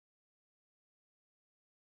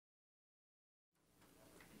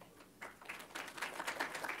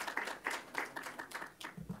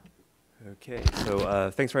Okay, so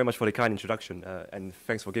thanks very much for the kind introduction, and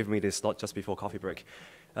thanks for giving me this slot just before coffee break.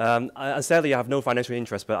 Sadly, I have no financial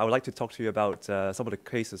interest, but I would like to talk to you about some of the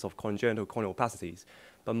cases of congenital corneal opacities,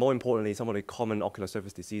 but more importantly, some of the common ocular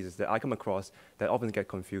surface diseases that I come across that often get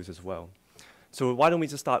confused as well. So why don't we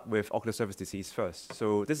just start with ocular surface disease first?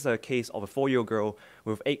 So this is a case of a 4-year-old girl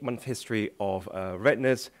with 8-month history of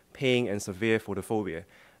redness, pain, and severe photophobia.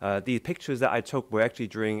 The pictures that I took were actually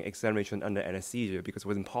during examination under anesthesia because it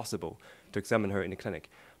was impossible to examine her in the clinic.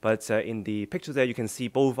 But in the pictures there, you can see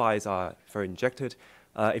both eyes are very injected.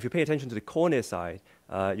 If you pay attention to the cornea side,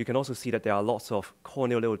 you can also see that there are lots of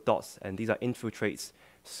corneal little dots, and these are infiltrates,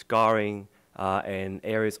 scarring, and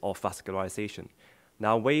areas of vascularization.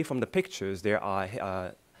 Now, away from the pictures, there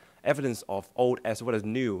are evidence of old as well as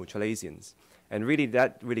new chalazions. And really,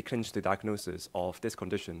 that really clinched the diagnosis of this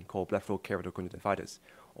condition called blepharitic keratoconjunctivitis,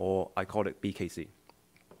 or I call it BKC.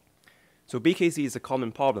 So BKC is a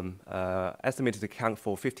common problem, estimated to account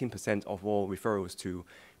for 15% of all referrals to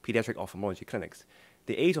pediatric ophthalmology clinics.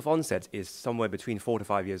 The age of onset is somewhere between 4 to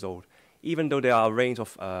 5 years old. Even though there are a range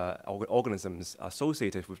of organisms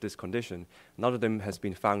associated with this condition, none of them has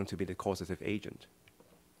been found to be the causative agent.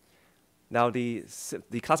 Now, the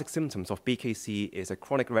classic symptoms of BKC is a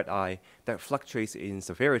chronic red eye that fluctuates in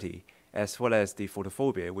severity, as well as the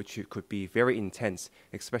photophobia, which could be very intense,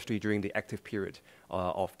 especially during the active period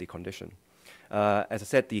of the condition. As I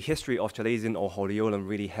said, the history of chalazion or hordeolum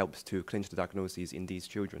really helps to clinch the diagnosis in these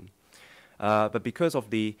children. But because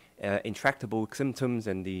of the intractable symptoms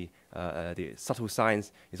and the subtle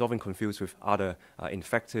signs, it's often confused with other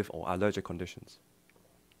infective or allergic conditions.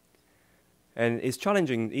 And it's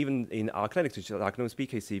challenging even in our clinic to diagnose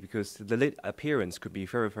BKC because the lid appearance could be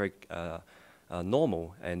very, very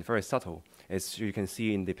normal and very subtle, as you can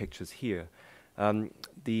see in the pictures here.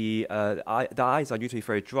 The eyes are usually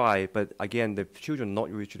very dry, but again, the children not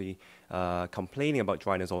usually complaining about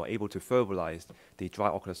dryness or able to verbalize the dry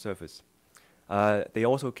ocular surface. They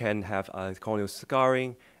also can have corneal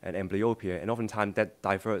scarring and amblyopia, and oftentimes that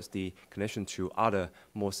diverts the clinician to other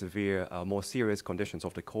more severe, more serious conditions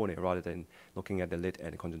of the cornea rather than looking at the lid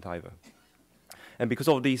and the conjunctiva. And because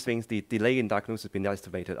of these things, the delay in diagnosis has been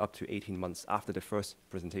estimated up to 18 months after the first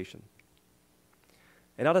presentation.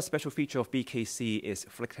 Another special feature of BKC is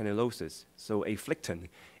flictanulosis. So a flicton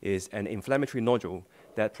is an inflammatory nodule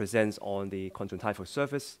that presents on the conjunctival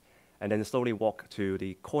surface and then slowly walk to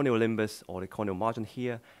the corneal limbus or the corneal margin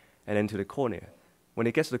here, and then to the cornea. When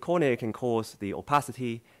it gets to the cornea, it can cause the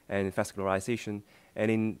opacity and vascularization, and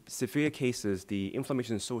in severe cases, the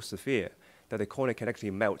inflammation is so severe that the cornea can actually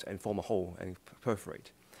melt and form a hole and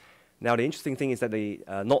perforate. Now, the interesting thing is that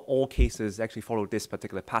not all cases actually follow this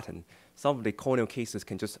particular pattern. Some of the corneal cases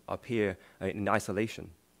can just appear in isolation.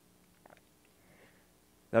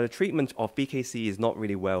 Now, the treatment of BKC is not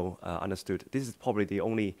really well understood. This is probably the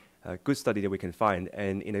only good study that we can find,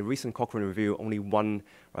 and in a recent Cochrane review, only one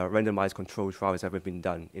randomized controlled trial has ever been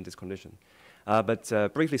done in this condition. But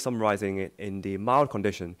briefly summarizing it, in the mild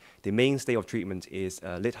condition, the mainstay of treatment is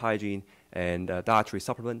lid hygiene and dietary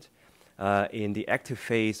supplement. In the active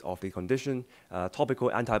phase of the condition,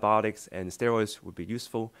 topical antibiotics and steroids would be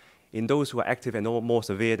useful. In those who are active and more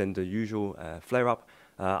severe than the usual flare-up,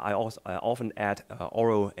 I often add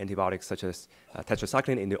oral antibiotics such as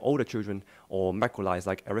tetracycline in the older children or macrolides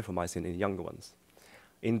like erythromycin in younger ones.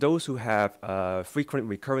 In those who have frequent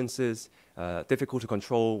recurrences, difficult to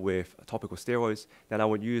control with topical steroids, then I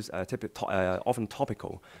would use often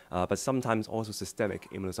topical, but sometimes also systemic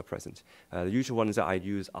immunosuppressant. The usual ones that I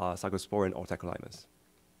use are cyclosporin or tacrolimus.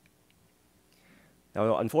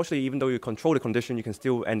 Now, unfortunately, even though you control the condition, you can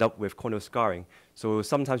still end up with corneal scarring. So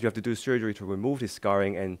sometimes you have to do surgery to remove this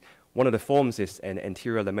scarring, and one of the forms is an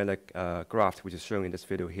anterior lamellar graft, which is shown in this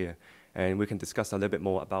video here. And we can discuss a little bit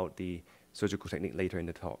more about the surgical technique later in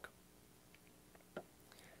the talk.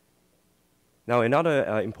 Now,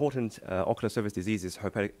 another important ocular surface disease is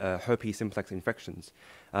herpes simplex infections.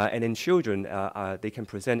 And in children, they can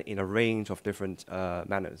present in a range of different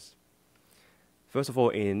manners. First of all,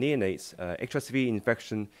 in neonates, HSV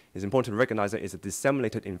infection is important to recognize that it's a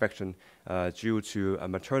disseminated infection due to a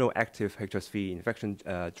maternal active HSV infection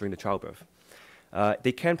during the childbirth.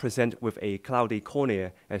 They can present with a cloudy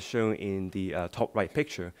cornea, as shown in the top right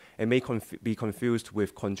picture, and may be confused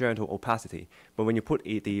with congenital opacity. But when you put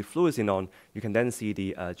the fluorescein on, you can then see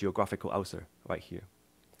the geographical ulcer right here.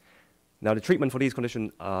 Now, the treatment for these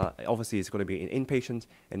conditions obviously is going to be in inpatient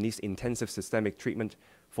and needs intensive systemic treatment.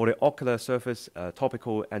 For the ocular surface,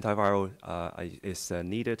 topical antiviral is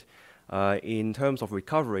needed. In terms of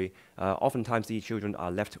recovery, oftentimes these children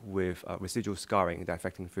are left with residual scarring that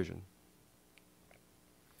affecting vision.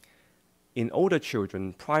 In older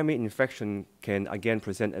children, primary infection can again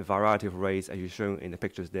present a variety of ways, as you shown in the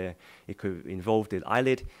pictures there. It could involve the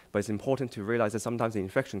eyelid, but it's important to realize that sometimes the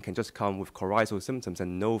infection can just come with coryzal symptoms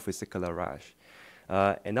and no vesicular rash.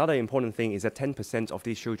 Another important thing is that 10% of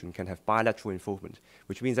these children can have bilateral involvement,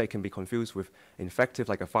 which means that it can be confused with infective,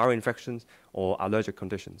 like a viral infections or allergic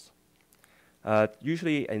conditions.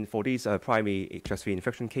 Usually, and for these primary HSV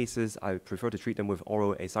infection cases, I prefer to treat them with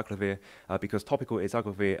oral acyclovir because topical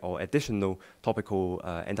acyclovir or additional topical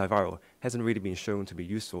antiviral hasn't really been shown to be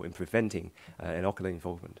useful in preventing an ocular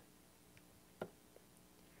involvement.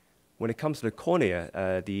 When it comes to the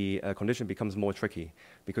cornea, the condition becomes more tricky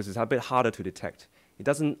because it's a bit harder to detect. It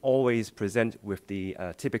doesn't always present with the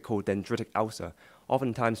typical dendritic ulcer.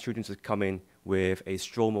 Oftentimes, children just come in with a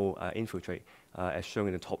stromal infiltrate, as shown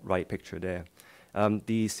in the top right picture there.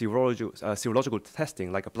 The serological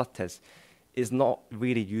testing, like a blood test, is not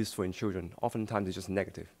really useful in children. Oftentimes, it's just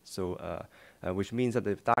negative, so which means that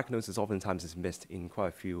the diagnosis oftentimes is missed in quite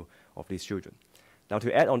a few of these children. Now,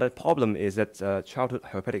 to add on that problem is that childhood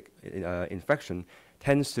herpetic infection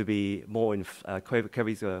tends to be more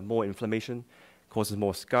carries more inflammation, causes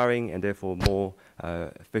more scarring, and therefore more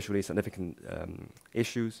visually significant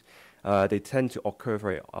issues. They tend to occur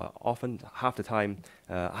very often. Half the time,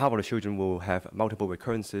 half of the children will have multiple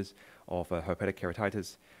recurrences of herpetic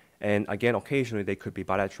keratitis. And again, occasionally they could be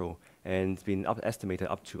bilateral, and it's been estimated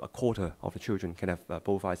up to a quarter of the children can have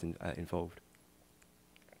both eyes involved.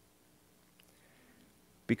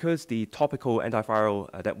 Because the topical antiviral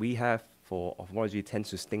that we have for ophthalmology tends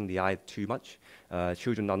to sting the eye too much,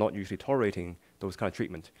 children are not usually tolerating those kind of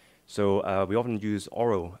treatment. So we often use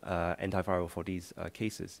oral antiviral for these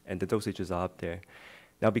cases, and the dosages are up there.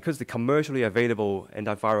 Now, because the commercially available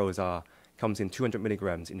antivirals comes in 200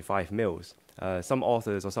 milligrams in 5 mils, some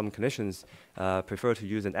authors or some clinicians prefer to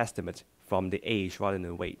use an estimate from the age rather than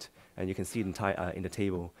the weight, and you can see it in the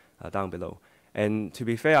table down below. And to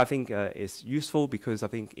be fair, I think it's useful because I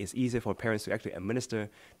think it's easier for parents to actually administer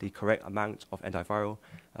the correct amount of antiviral.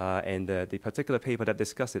 And the particular paper that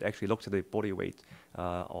discussed it actually looked at the body weight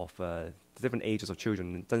of different ages of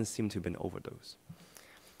children, and it doesn't seem to have been overdose.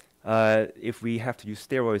 If we have to use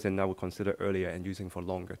steroids, then I would consider earlier and using for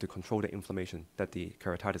longer to control the inflammation that the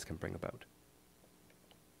keratitis can bring about.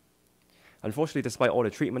 Unfortunately, despite all the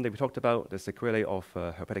treatment that we talked about, the sequelae of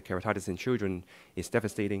herpetic keratitis in children is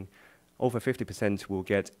devastating. Over 50% will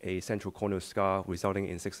get a central corneal scar, resulting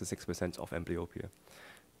in 66% of amblyopia.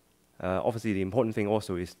 Obviously, the important thing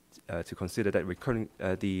also is to consider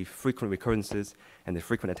that the frequent recurrences and the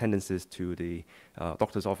frequent attendances to the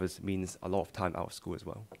doctor's office means a lot of time out of school as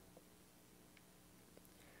well.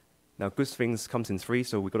 Now, good things comes in three,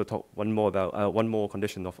 so we've got to talk one more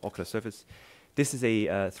condition of ocular surface. This is a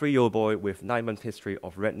 3-year-old boy with 9-month history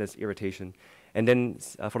of redness, irritation, and then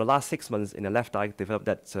for the last 6 months in the left eye developed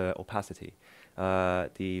that opacity.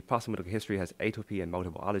 The past medical history has atopy and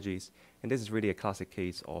multiple allergies, and this is really a classic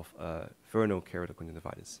case of vernal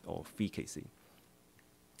keratoconjunctivitis, or VKC.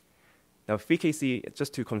 Now, VKC,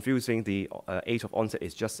 just to confusing, the age of onset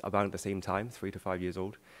is just about the same time, 3 to 5 years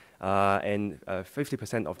old, and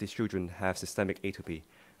 50% of these children have systemic atopy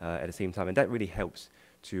at the same time, and that really helps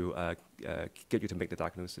to get you to make the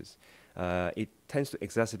diagnosis. It tends to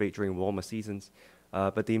exacerbate during warmer seasons,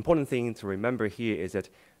 but the important thing to remember here is that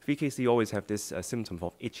VKC always have this symptom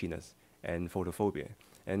of itchiness and photophobia,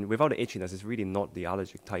 and without the itchiness, it's really not the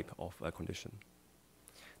allergic type of condition.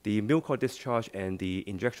 The mucoid discharge and the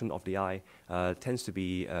injection of the eye tends to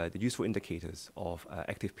be the useful indicators of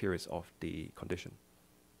active periods of the condition.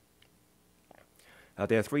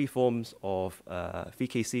 There are 3 forms of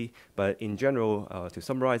VKC, but in general, to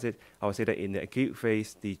summarize it, I would say that in the acute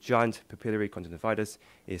phase, the giant papillary conjunctivitis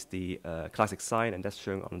is the classic sign, and that's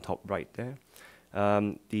shown on the top right there.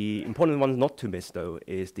 The important one not to miss, though,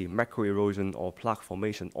 is the macroerosion or plaque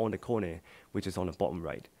formation on the cornea, which is on the bottom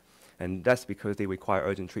right. And that's because they require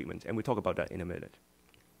urgent treatment, and we'll talk about that in a minute.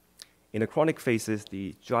 In the chronic phases,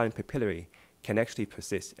 the giant papillary can actually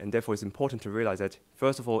persist, and therefore it's important to realize that,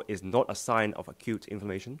 first of all, it's not a sign of acute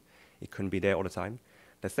inflammation. It couldn't be there all the time.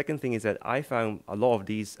 The second thing is that I found a lot of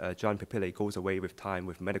these giant papillae goes away with time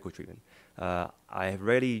with medical treatment. I have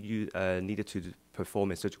rarely needed to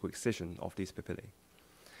perform a surgical excision of these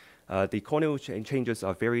papillae. The corneal changes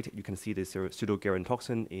are varied. You can see the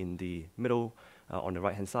pseudogerontoxin in the middle on the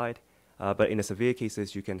right-hand side. But in the severe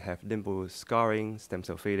cases, you can have limbal scarring, stem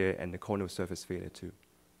cell failure, and the corneal surface failure too.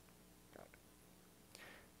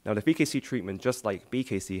 Now, the VKC treatment, just like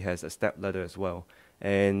BKC, has a step ladder as well.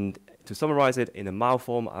 And to summarize it, in a mild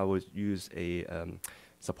form, I would use a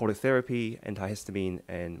supportive therapy, antihistamine,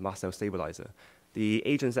 and mast cell stabilizer. The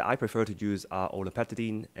agents that I prefer to use are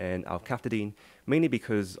olopatadine and alcaftadine, mainly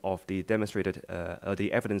because of the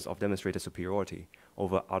evidence of demonstrated superiority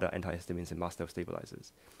over other antihistamines and mast cell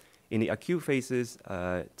stabilizers. In the acute phases,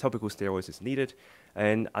 topical steroids is needed,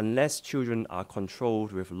 and unless children are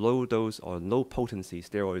controlled with low dose or low potency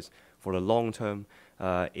steroids for the long term,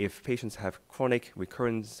 if patients have chronic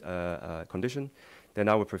recurrence condition, then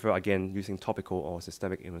I would prefer, again, using topical or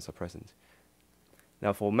systemic immunosuppressant.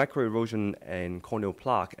 Now, for macroerosion and corneal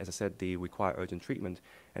plaque, as I said, they require urgent treatment,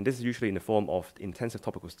 and this is usually in the form of intensive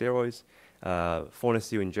topical steroids,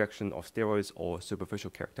 Fornicil injection of steroids, or superficial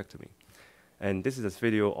keratectomy. And this is a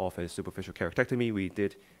video of a superficial keratectomy we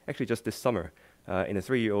did actually just this summer in a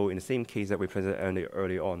 3-year-old in the same case that we presented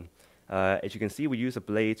early on. As you can see, we use a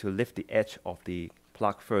blade to lift the edge of the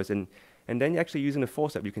plaque first, and then actually using the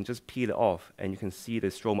forceps, you can just peel it off, and you can see the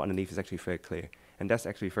stroma underneath is actually very clear, and that's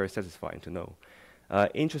actually very satisfying to know.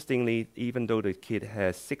 Interestingly, even though the kid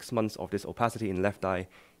has 6 months of this opacity in left eye,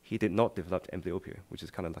 he did not develop amblyopia, which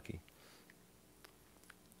is kind of lucky.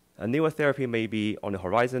 A newer therapy may be on the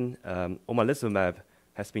horizon. Omalizumab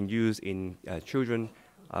has been used in children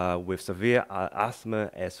with severe asthma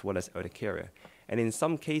as well as urticaria. And in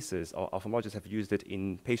some cases, ophthalmologists have used it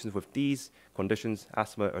in patients with these conditions,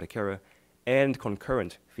 asthma, urticaria, and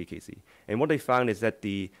concurrent VKC. And what they found is that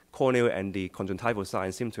the corneal and the conjunctival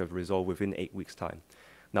signs seem to have resolved within 8 weeks' time.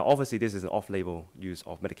 Now, obviously, this is an off-label use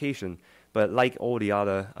of medication, but like all the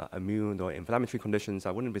other immune or inflammatory conditions,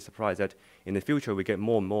 I wouldn't be surprised that in the future we get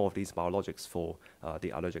more and more of these biologics for the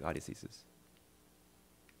allergic eye diseases.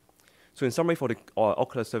 So in summary, for the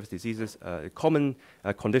ocular surface diseases, common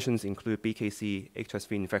conditions include BKC,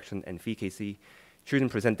 HSV infection, and VKC. Children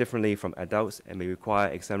present differently from adults and may require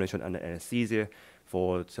examination under anesthesia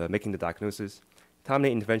for making the diagnosis.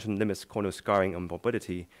 Timely intervention limits corneal scarring and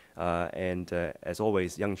morbidity, and as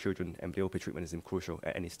always, young children, amblyopia treatment is crucial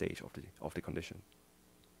at any stage of the condition.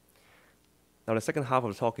 Now, the second half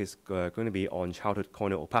of the talk is going to be on childhood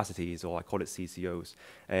corneal opacities, or I call it CCOs.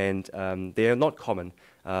 And they are not common,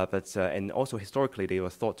 and also historically they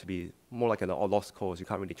were thought to be more like a lost cause. You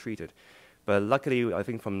can't really treat it. But luckily, I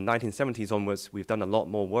think from 1970s onwards, we've done a lot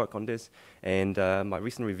more work on this. And my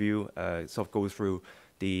recent review sort of goes through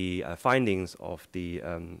the findings of the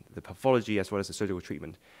pathology as well as the surgical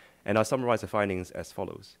treatment. And I'll summarize the findings as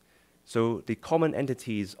follows. So the common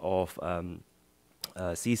entities of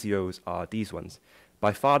CCOs are these ones.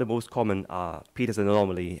 By far the most common are Peters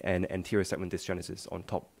anomaly and anterior segment dysgenesis on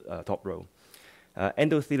top row.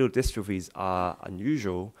 Endothelial dystrophies are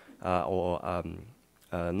unusual or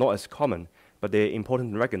not as common, but they're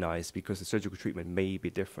important to recognize because the surgical treatment may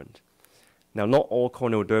be different. Now, not all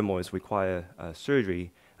corneal dermoids require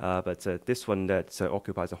surgery, but this one that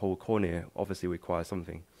occupies the whole cornea obviously requires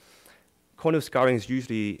something. Corneal scarring is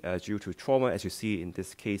usually due to trauma, as you see in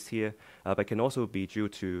this case here, but can also be due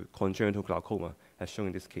to congenital glaucoma, as shown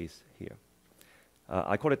in this case here.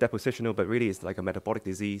 I call it depositional, but really it's like a metabolic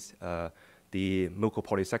disease. The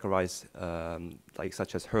mucopolysaccharides,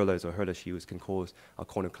 such as Hurlers or Hurler shields, can cause a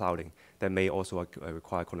corneal clouding that may also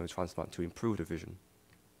require corneal transplant to improve the vision.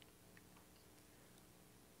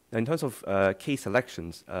 Now, in terms of case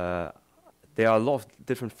selections, there are a lot of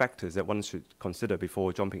different factors that one should consider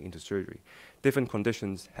before jumping into surgery. Different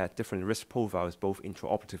conditions have different risk profiles, both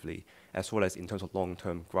intraoperatively as well as in terms of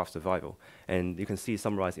long-term graft survival. And you can see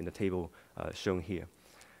summarized in the table shown here.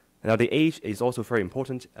 Now, the age is also very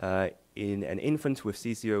important. In an infant with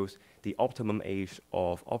CCOs, the optimum age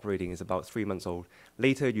of operating is about 3 months old.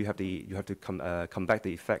 Later, you have to combat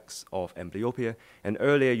the effects of amblyopia, and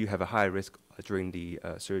earlier you have a higher risk during the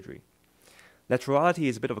surgery. Laterality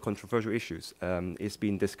is a bit of a controversial issue. It's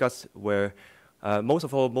been discussed where most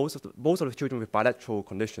of the children with bilateral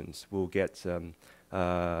conditions will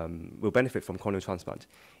benefit from corneal transplant.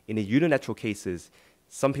 In the unilateral cases,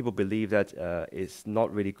 some people believe that it's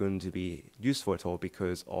not really going to be useful at all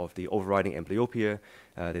because of the overriding amblyopia,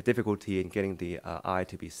 the difficulty in getting the eye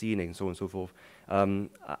to be seen, and so on and so forth.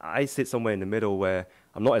 I sit somewhere in the middle where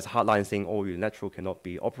I'm not as hardline saying all unilateral cannot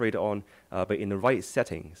be operated on, but in the right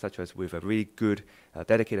setting, such as with a really good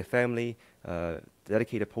dedicated family,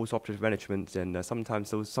 dedicated post-operative management, and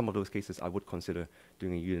sometimes some of those cases I would consider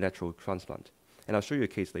doing a unilateral transplant. And I'll show you a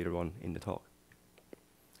case later on in the talk.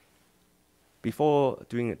 Before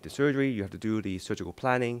doing the surgery, you have to do the surgical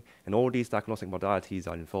planning, and all these diagnostic modalities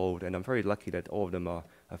are involved, and I'm very lucky that all of them are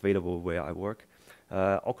available where I work.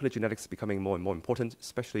 Ocular genetics is becoming more and more important,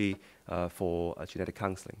 especially for genetic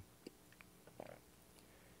counseling.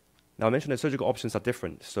 Now, I mentioned that surgical options are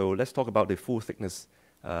different, so let's talk about the full thickness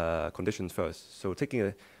conditions first. So taking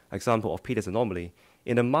an example of Peters anomaly,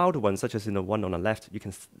 in a mild one, such as in the one on the left, you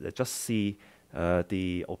can just see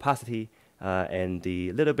the opacity, and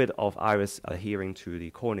the little bit of iris adhering to the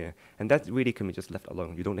cornea. And that really can be just left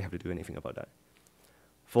alone. You don't have to do anything about that.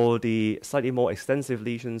 For the slightly more extensive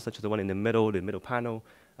lesions, such as the one in the middle panel,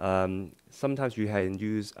 sometimes you can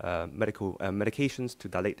use medications to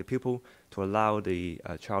dilate the pupil to allow the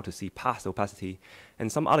child to see past the opacity. And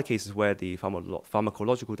some other cases where the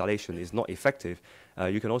pharmacological dilation is not effective,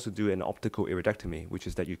 you can also do an optical iridectomy, which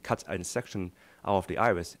is that you cut a section out of the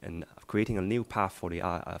iris and creating a new path for the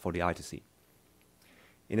eye to see.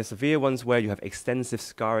 In the severe ones where you have extensive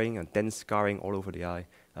scarring and dense scarring all over the eye,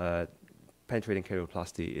 penetrating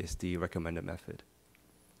keratoplasty is the recommended method.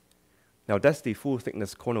 Now that's the full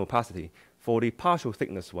thickness corneal opacity. For the partial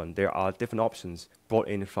thickness one, there are different options brought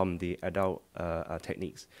in from the adult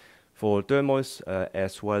techniques. For dermoids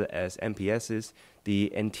as well as MPSs,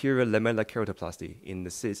 the anterior lamellar keratoplasty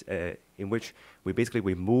in which we basically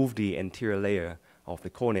remove the anterior layer of the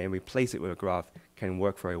cornea and replace it with a graft can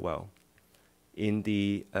work very well. In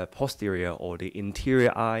the posterior or the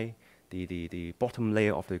interior eye, the bottom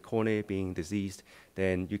layer of the cornea being diseased,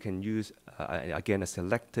 then you can use, again, a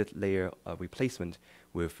selected layer replacement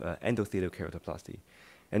with endothelial keratoplasty.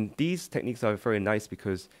 And these techniques are very nice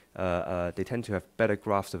because they tend to have better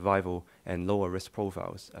graft survival and lower risk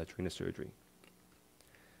profiles during the surgery.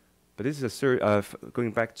 But this is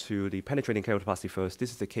going back to the penetrating keratoplasty first.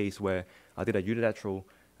 This is the case where I did a unilateral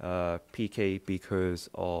PK because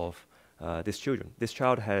of this children. This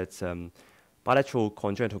child had bilateral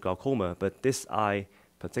congenital glaucoma, but this eye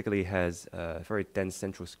particularly has very dense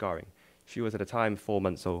central scarring. She was at the time 4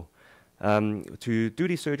 months old. To do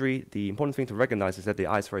the surgery, the important thing to recognize is that the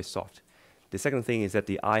eye is very soft. The second thing is that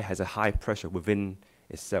the eye has a high pressure within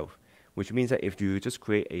itself, which means that if you just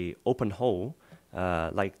create an open hole,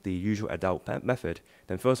 like the usual adult method,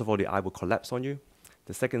 then first of all, the eye will collapse on you.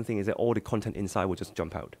 The second thing is that all the content inside will just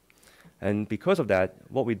jump out. And because of that,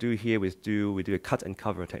 what we do here is we do a cut and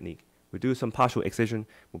cover technique. We do some partial excision,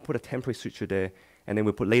 we'll put a temporary suture there, and then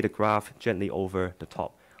we'll lay the graft gently over the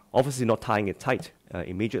top. Obviously not tying it tight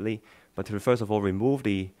immediately, but to first of all remove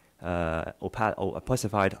the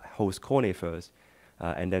opacified host cornea first,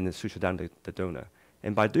 and then suture down the donor.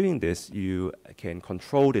 And by doing this, you can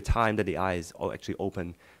control the time that the eye is actually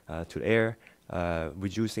open to the air,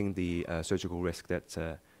 reducing the surgical risk that's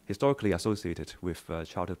historically associated with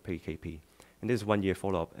childhood PKP. And this is 1 year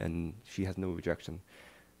follow-up, and she has no rejection.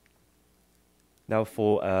 Now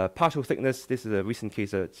for partial thickness, this is a recent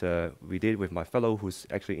case that we did with my fellow who's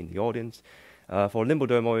actually in the audience. For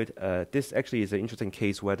limbodermoid, this actually is an interesting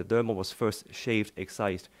case where the dermal was first shaved,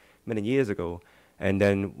 excised many years ago, and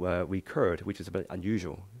then recurred, which is a bit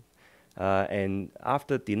unusual. And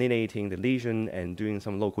after delineating the lesion and doing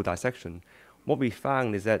some local dissection, what we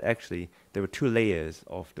found is that actually there were 2 layers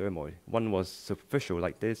of dermoid. One was superficial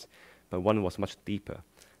like this, but one was much deeper.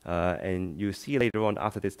 And you see later on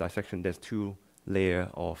after this dissection, there's 2 layer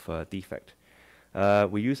of defect.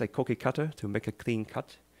 We use a cookie cutter to make a clean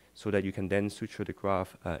cut so that you can then suture the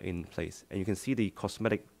graft in place. And you can see the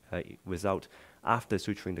cosmetic result after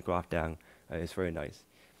suturing the graft down is very nice.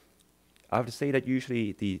 I have to say that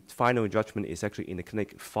usually the final judgment is actually in the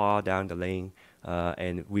clinic far down the lane,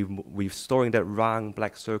 and restoring that round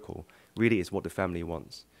black circle really is what the family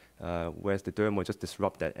wants, whereas the dermal just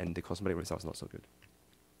disrupt that and the cosmetic result is not so good.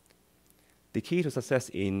 The key to success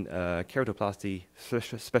in keratoplasty,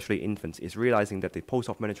 especially infants, is realizing that the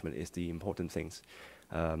post-op management is the important things.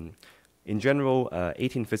 In general,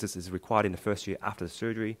 18 visits is required in the first year after the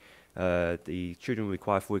surgery. The children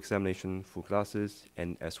require full examination, full glasses,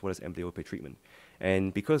 and as well as amblyopia treatment.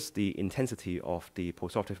 And because the intensity of the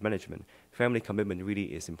post-operative management, family commitment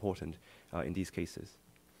really is important in these cases.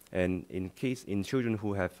 And in children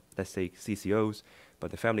who have, let's say, CCOs,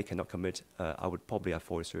 but the family cannot commit, I would probably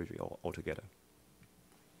avoid surgery altogether.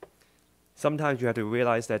 Sometimes you have to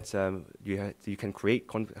realize that you can create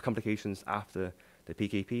complications after the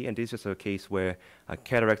PKP, and this is a case where a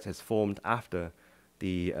cataract has formed after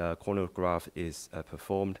the corneal graft is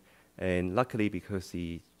performed. And luckily, because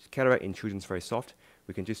the cataract in children is very soft,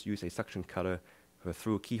 we can just use a suction cutter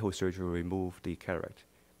through keyhole surgery to remove the cataract.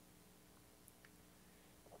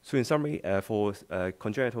 So in summary, for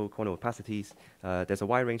congenital corneal opacities, there's a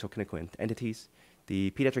wide range of clinical entities.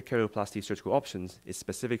 The pediatric keratoplasty surgical options is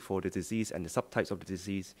specific for the disease and the subtypes of the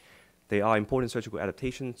disease. They are important surgical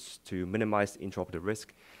adaptations to minimize intraoperative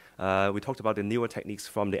risk. We talked about the newer techniques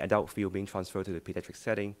from the adult field being transferred to the pediatric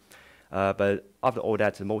setting. But after all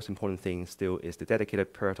that, the most important thing still is the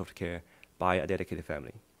dedicated perioperative care by a dedicated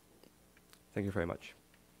family. Thank you very much.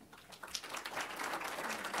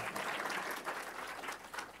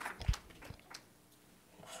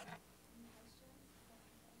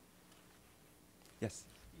 Yes.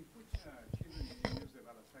 In which children do you use the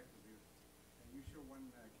valociclovir? You show one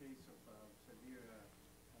case of severe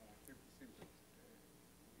symptoms.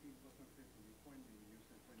 It was not frequently. When do you use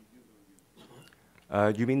it? When you do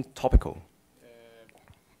use it? You mean topical?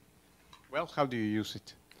 Well, how do you use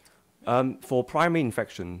it? For primary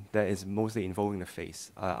infection that is mostly involving the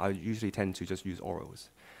face, I usually tend to just use orals.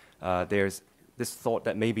 There's this thought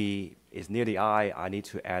that maybe it's near the eye, I need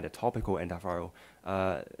to add a topical antiviral.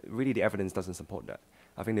 Really, the evidence doesn't support that.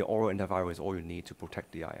 I think the oral antiviral is all you need to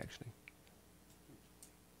protect the eye, actually.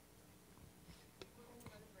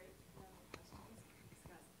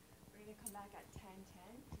 We're going to come back at 10:10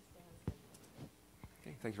 to stay on schedule.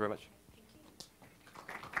 Okay, thank you very much.